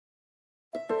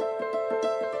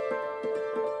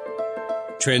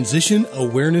Transition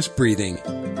Awareness Breathing.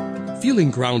 Feeling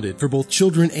grounded for both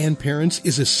children and parents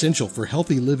is essential for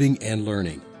healthy living and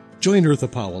learning. Join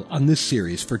Eartha Powell on this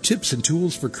series for tips and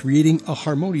tools for creating a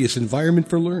harmonious environment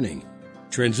for learning.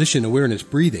 Transition Awareness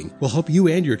Breathing will help you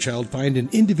and your child find an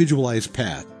individualized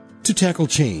path to tackle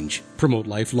change, promote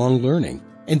lifelong learning,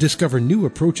 and discover new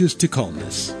approaches to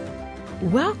calmness.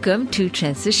 Welcome to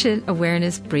Transition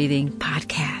Awareness Breathing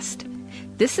Podcast.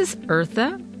 This is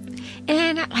Eartha,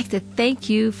 and I'd like to thank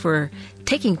you for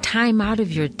taking time out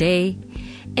of your day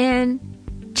and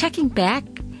checking back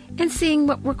and seeing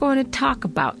what we're going to talk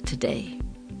about today.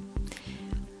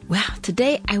 Well,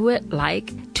 today I would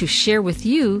like to share with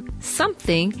you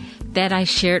something that I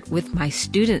shared with my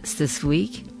students this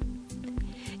week.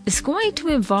 It's going to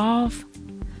involve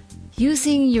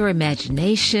using your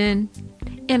imagination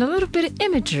and a little bit of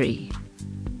imagery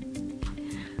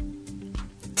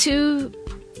to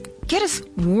get us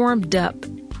warmed up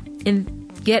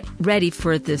and get ready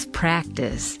for this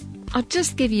practice. I'll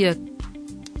just give you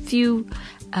a few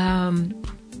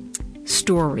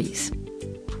stories.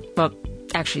 Well,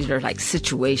 actually, they're like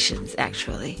situations,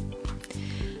 actually.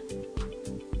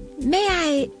 May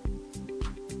I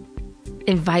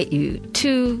invite you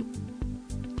to,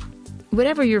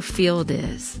 whatever your field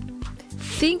is,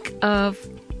 think of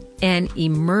an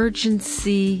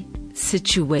emergency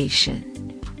situation.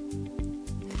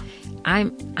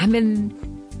 I'm in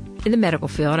the medical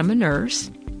field. I'm a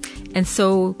nurse. And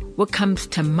so what comes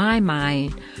to my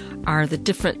mind are the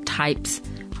different types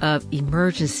of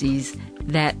emergencies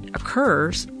that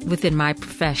occurs within my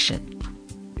profession.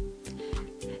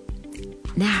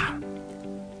 Now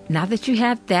that you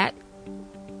have that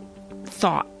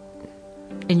thought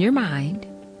in your mind,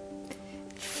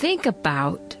 think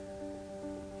about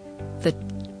the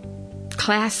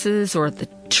classes or the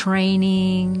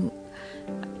training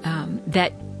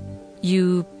that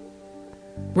you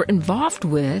were involved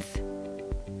with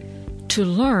to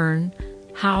learn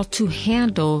how to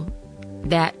handle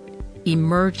that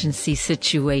emergency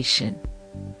situation.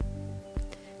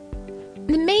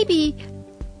 Maybe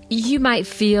you might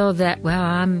feel that, well,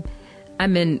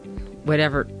 I'm in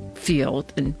whatever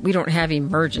field and we don't have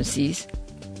emergencies.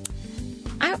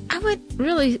 I would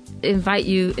really invite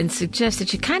you and suggest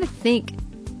that you kind of think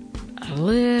a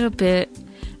little bit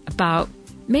about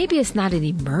maybe it's not an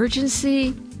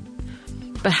emergency,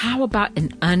 but how about an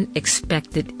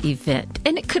unexpected event?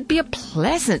 And it could be a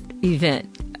pleasant event.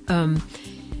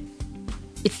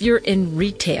 If you're in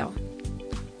retail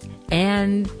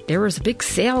and there was a big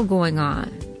sale going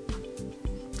on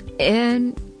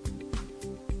and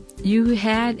you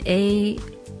had a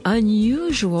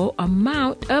unusual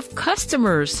amount of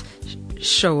customers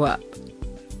show up,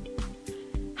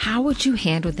 how would you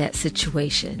handle that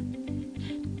situation?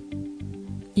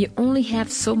 You only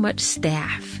have so much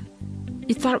staff.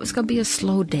 You thought it was going to be a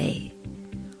slow day.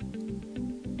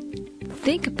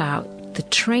 Think about the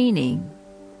training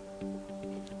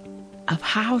of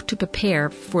how to prepare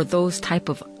for those type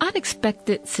of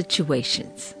unexpected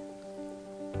situations.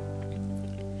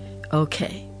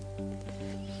 Okay.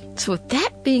 So with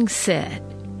that being said,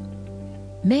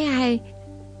 may I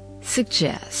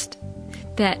suggest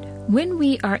that when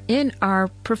we are in our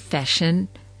profession,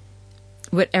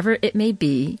 whatever it may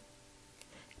be,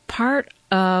 part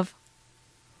of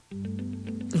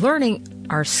learning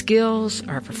our skills,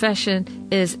 our profession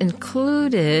is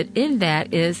included in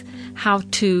that is how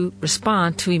to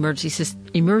respond to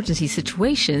emergency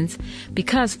situations,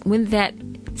 because when that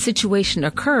situation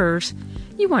occurs,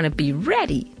 you want to be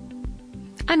ready.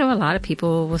 I know a lot of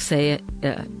people will say,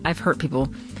 I've heard people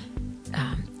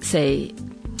say,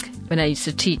 when I used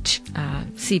to teach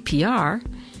CPR,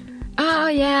 oh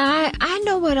yeah, I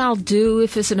know what I'll do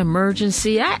if it's an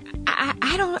emergency. I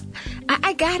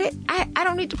got it. I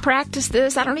don't need to practice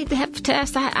this. I don't need to have the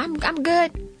test. I'm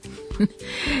good.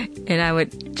 And I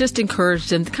would just encourage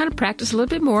them to kind of practice a little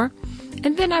bit more.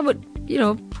 And then I would,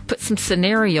 put some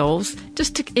scenarios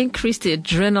just to increase the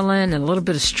adrenaline and a little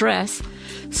bit of stress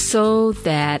so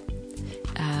that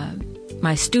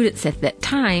my students at that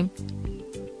time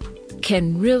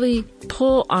can really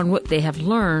pull on what they have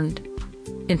learned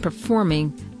in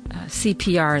performing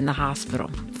CPR in the hospital.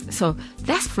 So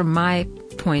that's from my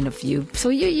point of view. So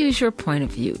you use your point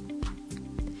of view.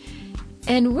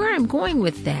 And where I'm going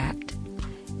with that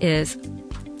is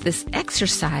this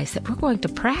exercise that we're going to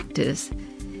practice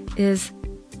is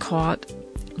called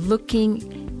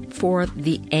looking for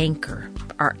the anchor,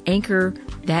 our anchor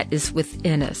that is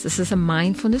within us. This is a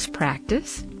mindfulness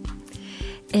practice.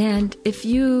 And if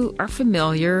you are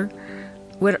familiar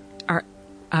with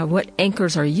what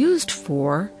anchors are used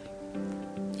for,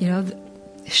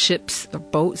 ships or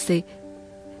boats,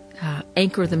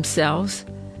 anchor themselves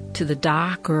to the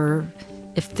dock, or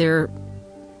if they're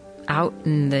out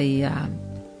in the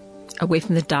away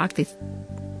from the dock, they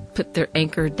put their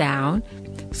anchor down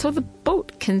so the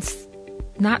boat can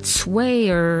not sway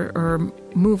or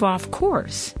move off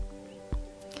course.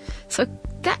 So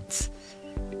that's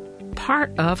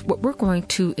part of what we're going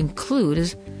to include,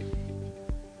 is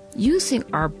using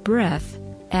our breath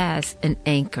as an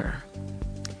anchor.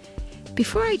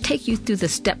 Before I take you through the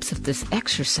steps of this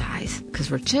exercise,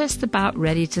 because we're just about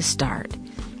ready to start,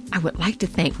 I would like to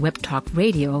thank Web Talk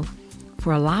Radio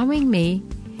for allowing me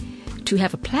to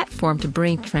have a platform to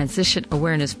bring Transition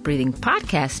Awareness Breathing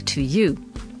podcast to you.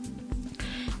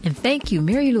 And thank you,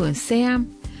 Mary Lou and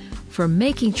Sam, for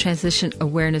making Transition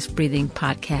Awareness Breathing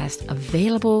podcast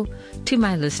available to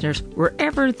my listeners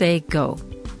wherever they go.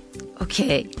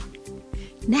 Okay,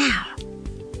 now,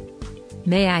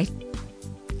 may I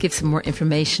give some more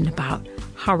information about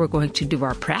how we're going to do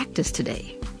our practice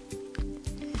today?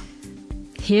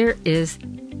 Here is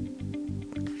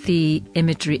the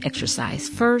imagery exercise.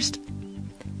 First,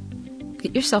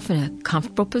 get yourself in a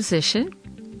comfortable position.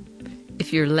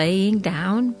 If you're laying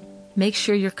down, make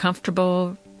sure you're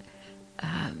comfortable.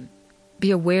 Be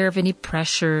aware of any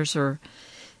pressures or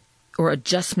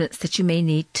adjustments that you may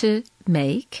need to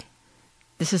make.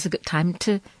 This is a good time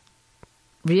to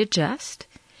readjust.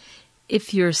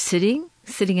 If you're sitting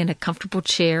in a comfortable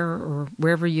chair or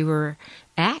wherever you are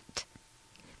at,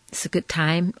 it's a good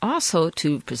time also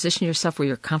to position yourself where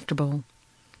you're comfortable.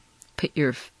 Put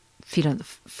your feet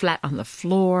flat on the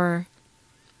floor,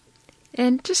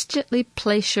 and just gently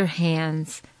place your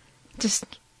hands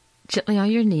just gently on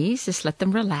your knees. Just let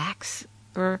them relax,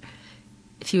 or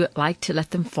if you would like to,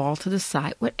 let them fall to the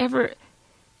side, whatever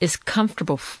is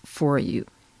comfortable for you.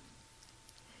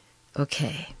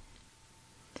 Okay.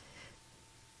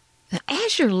 Now,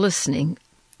 as you're listening,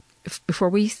 before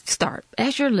we start,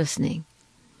 as you're listening,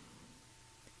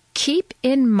 keep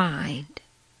in mind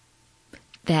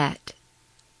that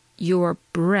your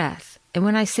breath, and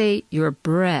when I say your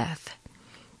breath,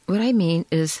 what I mean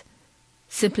is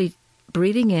simply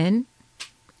breathing in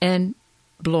and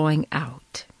blowing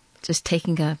out, just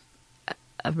taking a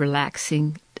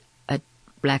relaxing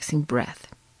breath.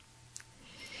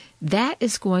 That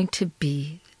is going to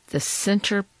be the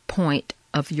center point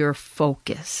of your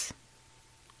focus.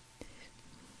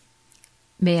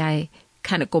 May I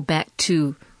kind of go back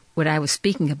to what I was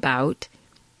speaking about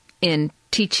in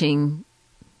teaching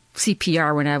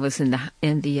CPR when I was in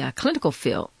the clinical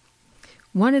field.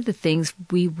 One of the things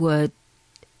we would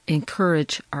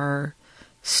encourage our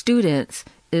students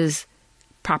is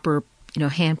proper,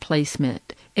 hand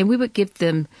placement, and we would give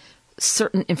them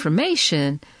certain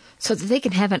information so that they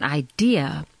can have an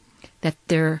idea that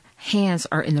their hands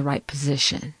are in the right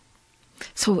position.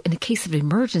 So in the case of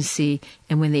emergency,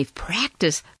 and when they've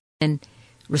practiced and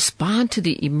respond to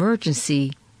the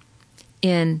emergency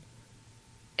in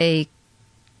a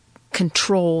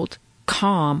controlled,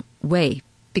 calm way,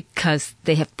 because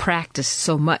they have practiced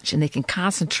so much and they can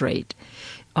concentrate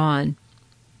on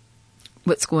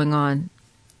what's going on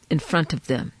in front of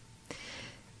them.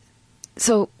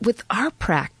 So with our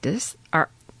practice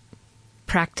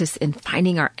in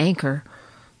finding our anchor,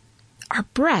 our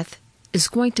breath is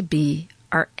going to be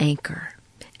our anchor.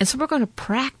 And so we're going to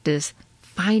practice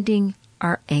finding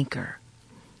our anchor.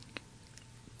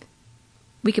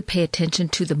 We could pay attention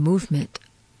to the movement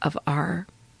of our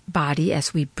body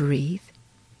as we breathe.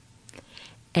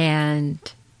 And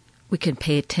we can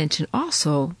pay attention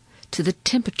also to the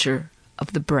temperature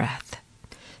of the breath.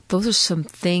 Those are some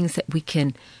things that we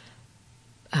can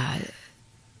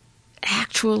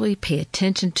actually pay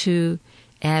attention to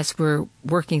as we're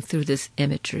working through this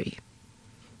imagery.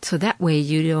 So that way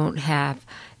you don't have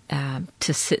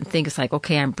to sit and think, it's like,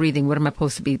 okay, I'm breathing. What am I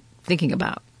supposed to be thinking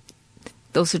about?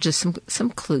 Those are just some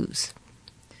clues.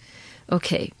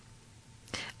 Okay.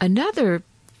 Another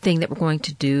thing that we're going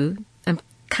to do, I'm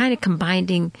kind of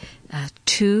combining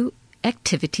two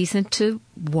activities into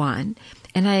one.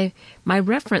 And my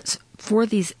reference for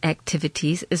these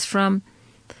activities is from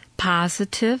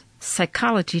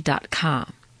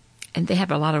PositivePsychology.com. And they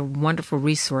have a lot of wonderful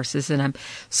resources, and I'm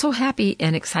so happy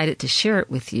and excited to share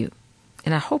it with you.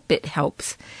 And I hope it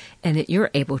helps and that you're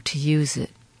able to use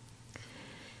it.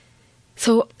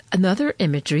 So another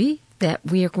imagery that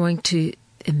we are going to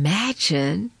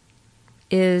imagine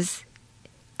is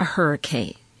a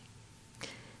hurricane.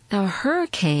 Now, a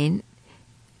hurricane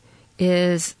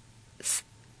is a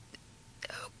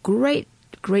great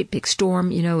big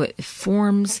storm. It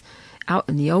forms out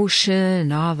in the ocean,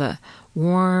 and all the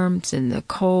warmth and the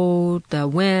cold, the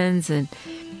winds, and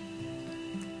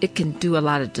it can do a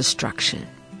lot of destruction.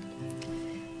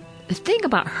 The thing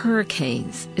about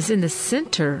hurricanes is in the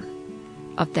center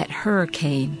of that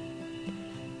hurricane,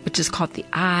 which is called the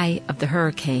eye of the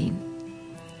hurricane,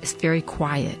 is very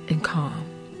quiet and calm.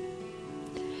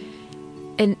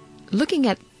 And looking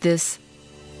at this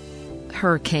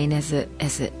hurricane as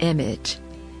an image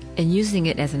and using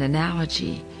it as an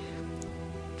analogy,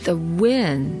 the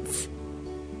winds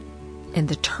and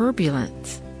the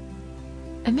turbulence,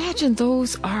 imagine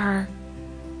those are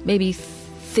maybe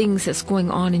things that's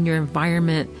going on in your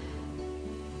environment,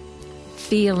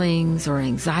 feelings or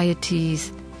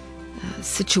anxieties,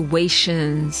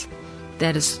 situations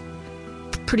that is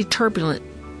pretty turbulent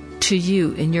to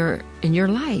you in your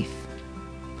life.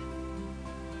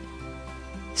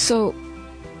 So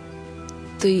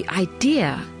the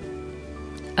idea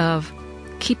of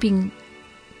keeping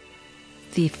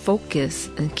the focus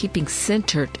and keeping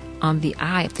centered on the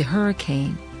eye of the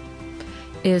hurricane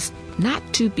is not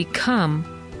to become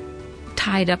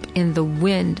tied up in the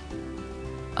wind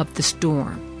of the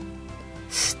storm.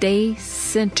 Stay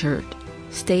centered,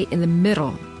 stay in the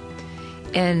middle,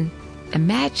 and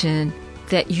imagine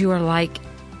that you are like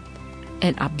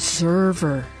an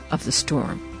observer of the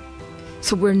storm.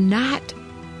 So we're not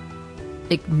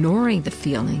ignoring the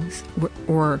feelings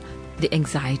or the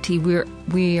anxiety.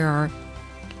 We are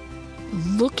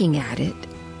looking at it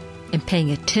and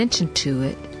paying attention to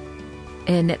it,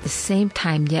 and at the same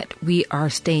time, yet we are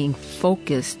staying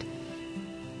focused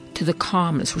to the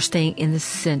calmness. We're staying in the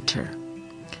center.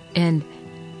 And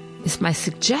it's my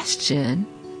suggestion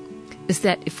is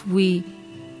that if we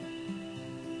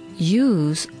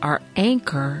use our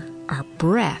anchor, our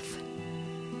breath,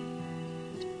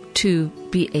 to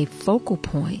be a focal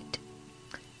point,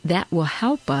 that will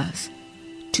help us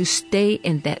to stay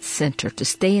in that center, to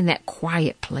stay in that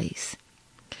quiet place.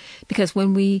 Because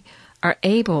when we are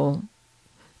able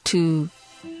to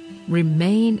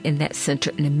remain in that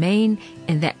center and remain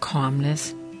in that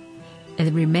calmness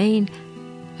and remain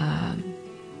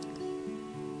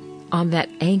on that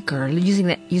anchor,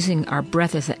 using our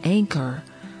breath as an anchor,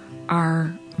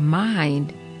 our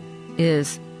mind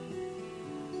is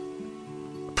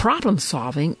problem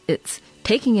solving. It's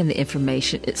taking in the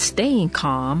information. It's staying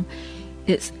calm.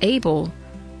 It's able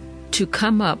to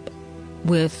come up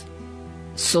with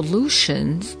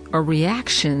solutions or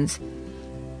reactions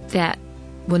that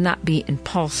will not be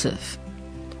impulsive.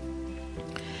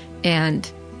 And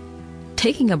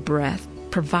taking a breath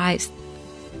provides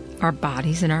our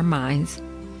bodies and our minds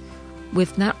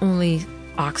with not only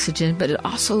oxygen, but it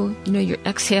also, you're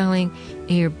exhaling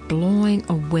and you're blowing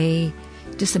away.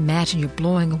 Just imagine you're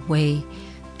blowing away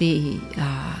the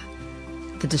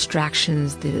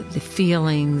distractions, the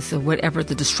feelings, or whatever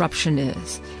the disruption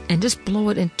is, and just blow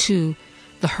it into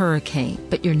the hurricane.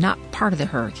 But you're not part of the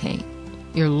hurricane.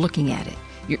 You're looking at it.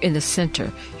 You're in the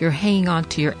center. You're hanging on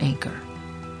to your anchor.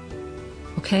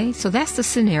 Okay, so that's the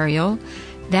scenario.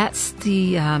 That's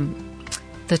the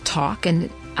talk, and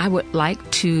I would like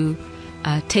to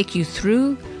take you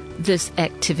through this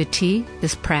activity,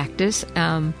 this practice.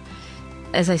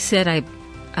 As I said,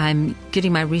 I'm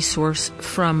getting my resource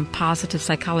from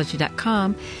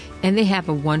PositivePsychology.com, and they have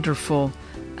a wonderful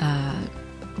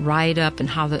write-up and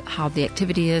how the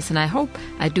activity is, and I hope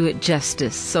I do it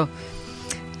justice. So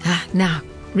now,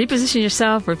 reposition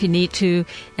yourself, or if you need to,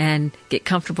 and get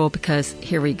comfortable, because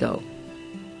here we go.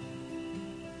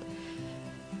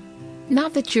 Now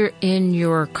that you're in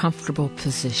your comfortable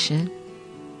position,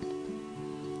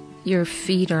 your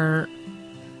feet are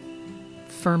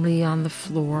firmly on the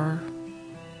floor.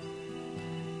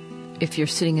 If you're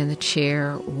sitting in the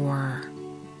chair, or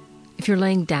if you're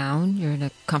laying down, you're in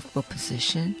a comfortable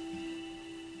position.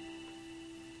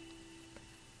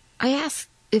 I ask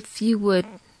if you would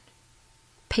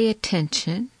pay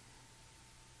attention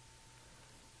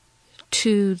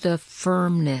to the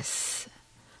firmness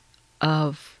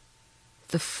of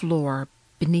the floor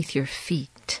beneath your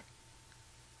feet.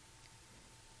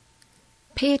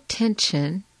 Pay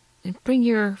attention and bring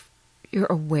your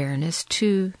awareness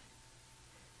to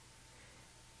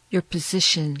your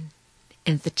position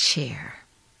in the chair.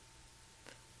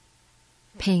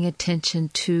 Paying attention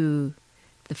to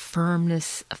the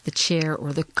firmness of the chair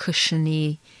or the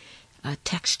cushiony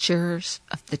textures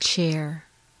of the chair.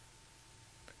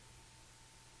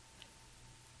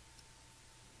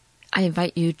 I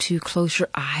invite you to close your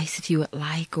eyes if you would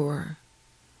like, or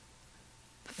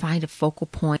find a focal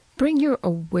point. Bring your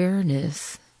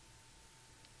awareness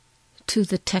to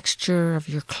the texture of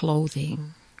your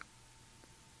clothing.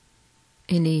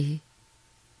 Any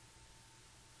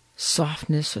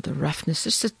softness or the roughness,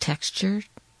 just the texture.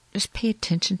 Just pay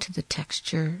attention to the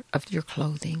texture of your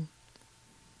clothing.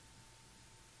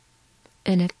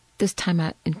 And at this time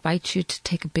I invite you to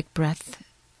take a big breath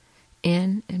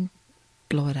in and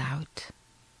blow it out.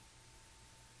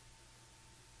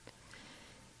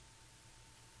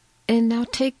 And now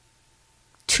take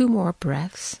 2 more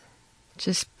breaths,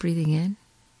 just breathing in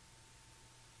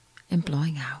and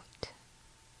blowing out.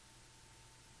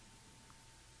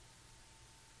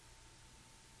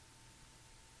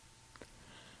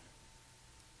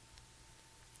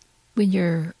 When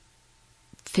you're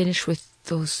finished with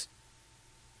those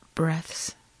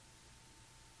breaths,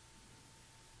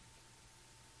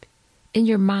 in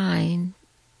your mind,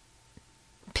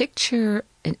 picture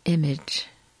an image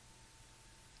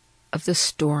of the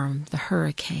storm, the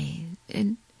hurricane.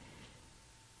 And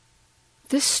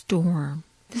this storm,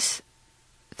 this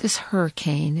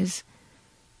hurricane is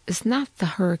not the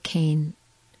hurricane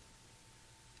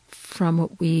from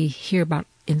what we hear about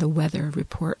in the weather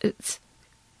report.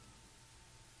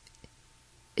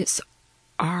 It's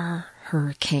our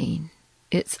hurricane.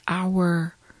 It's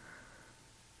our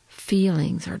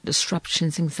feelings, our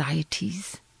disruptions,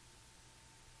 anxieties,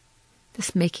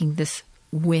 that's making this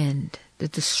wind, the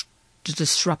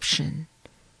disruption.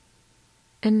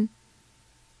 And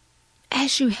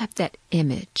as you have that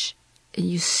image and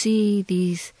you see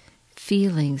these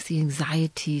feelings, the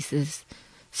anxieties, this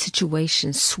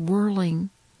situation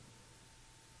swirling,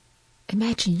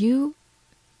 imagine you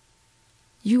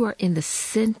are in the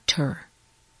center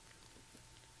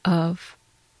of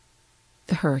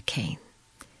the hurricane.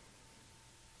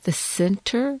 The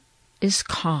center is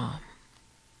calm.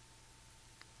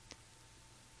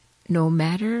 No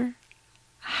matter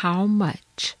how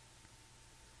much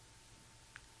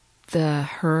the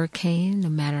hurricane, no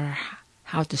matter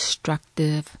how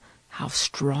destructive, how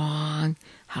strong,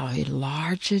 how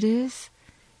large it is,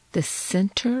 the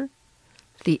center,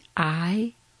 the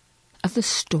eye of the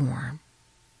storm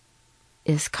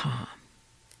is calm.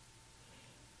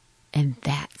 And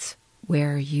that's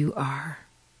where you are.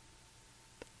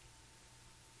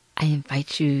 I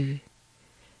invite you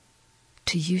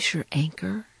to use your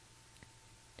anchor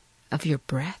of your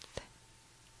breath.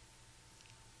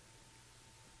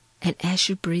 And as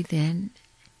you breathe in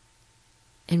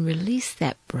and release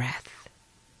that breath,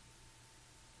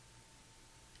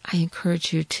 I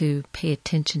encourage you to pay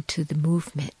attention to the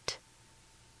movement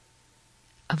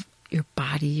of your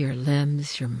body, your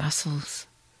limbs, your muscles,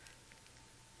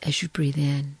 as you breathe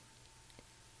in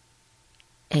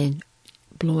and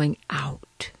blowing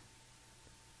out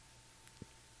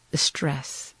the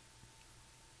stress,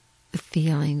 the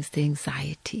feelings, the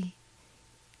anxiety.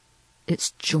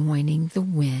 It's joining the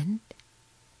wind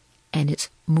and it's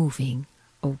moving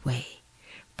away.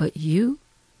 But you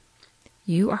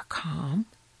are calm.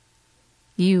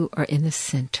 You are in the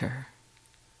center.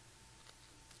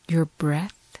 Your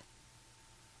breath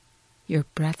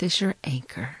is your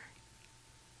anchor.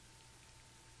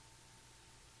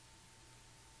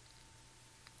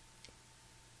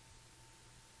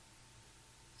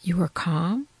 You are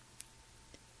calm.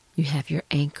 You have your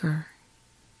anchor.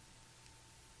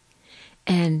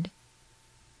 And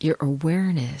your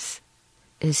awareness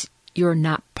is you're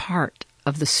not part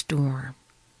of the storm.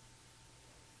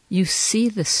 You see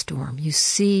the storm. You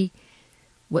see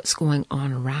what's going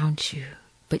on around you.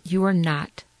 But you are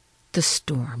not the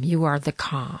storm. You are the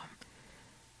calm.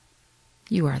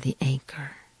 You are the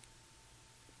anchor.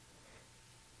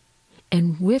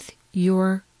 And with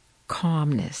your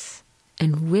calmness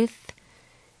and with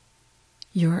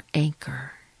your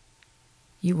anchor,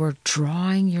 you are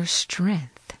drawing your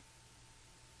strength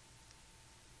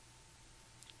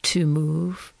to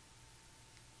move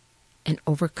and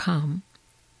overcome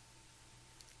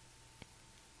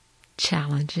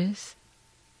challenges,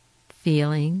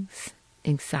 feelings,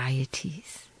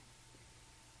 anxieties.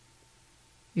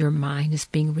 Your mind is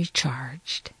being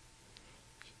recharged.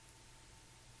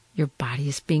 Your body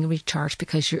is being recharged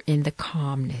because you're in the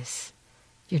calmness.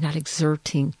 You're not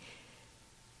exerting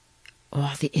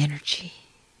all the energy,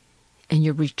 and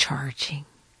you're recharging.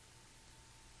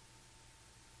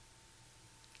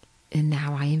 And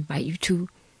now I invite you to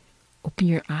open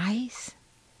your eyes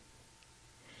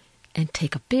and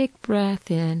take a big breath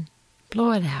in,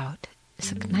 blow it out.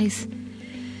 It's a nice,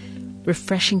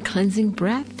 refreshing, cleansing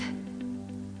breath.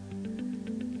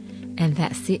 And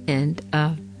that's the end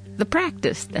of the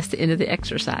practice. That's the end of the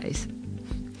exercise.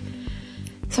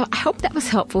 So I hope that was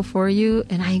helpful for you,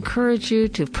 and I encourage you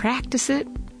to practice it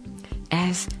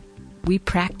as we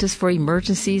practice for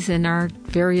emergencies in our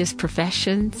various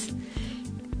professions,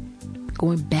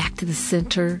 going back to the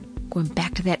center, going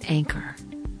back to that anchor.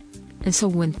 And so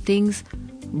when things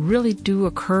really do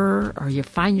occur, or you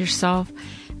find yourself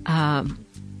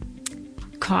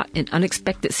caught in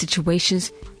unexpected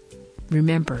situations,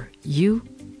 Remember, you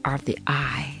are the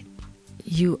I.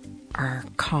 You are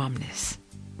calmness.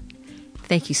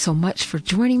 Thank you so much for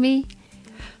joining me.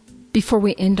 Before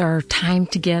we end our time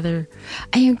together,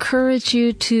 I encourage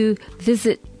you to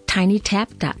visit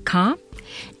tinytap.com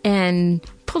and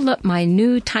pull up my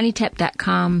new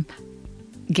tinytap.com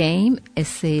game.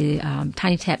 It's the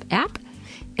TinyTap app.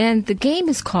 And the game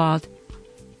is called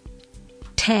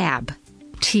TAB,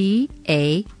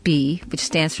 T-A-B, which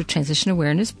stands for Transition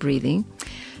Awareness Breathing,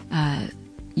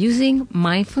 using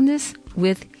mindfulness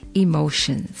with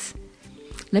emotions.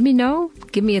 Let me know.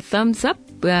 Give me a thumbs up.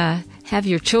 Have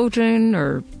your children,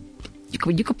 or you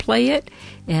could play it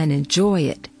and enjoy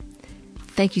it.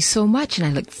 Thank you so much, and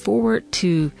I look forward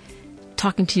to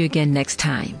talking to you again next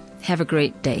time. Have a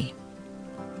great day.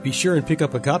 Be sure and pick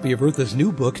up a copy of Eartha's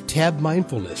new book, Tab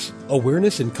Mindfulness,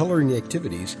 Awareness and Coloring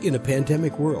Activities in a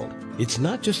Pandemic World. It's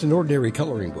not just an ordinary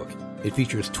coloring book. It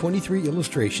features 23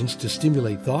 illustrations to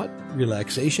stimulate thought,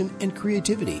 relaxation, and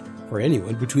creativity for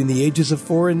anyone between the ages of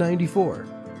 4 and 94.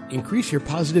 Increase your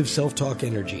positive self-talk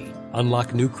energy.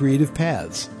 Unlock new creative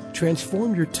paths.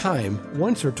 Transform your time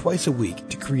once or twice a week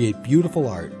to create beautiful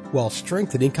art while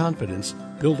strengthening confidence,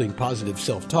 building positive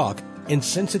self-talk, and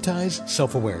sensitize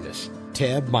self-awareness.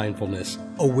 Tab Mindfulness,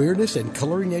 Awareness and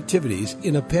Coloring Activities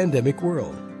in a Pandemic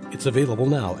World. It's available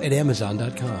now at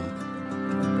Amazon.com.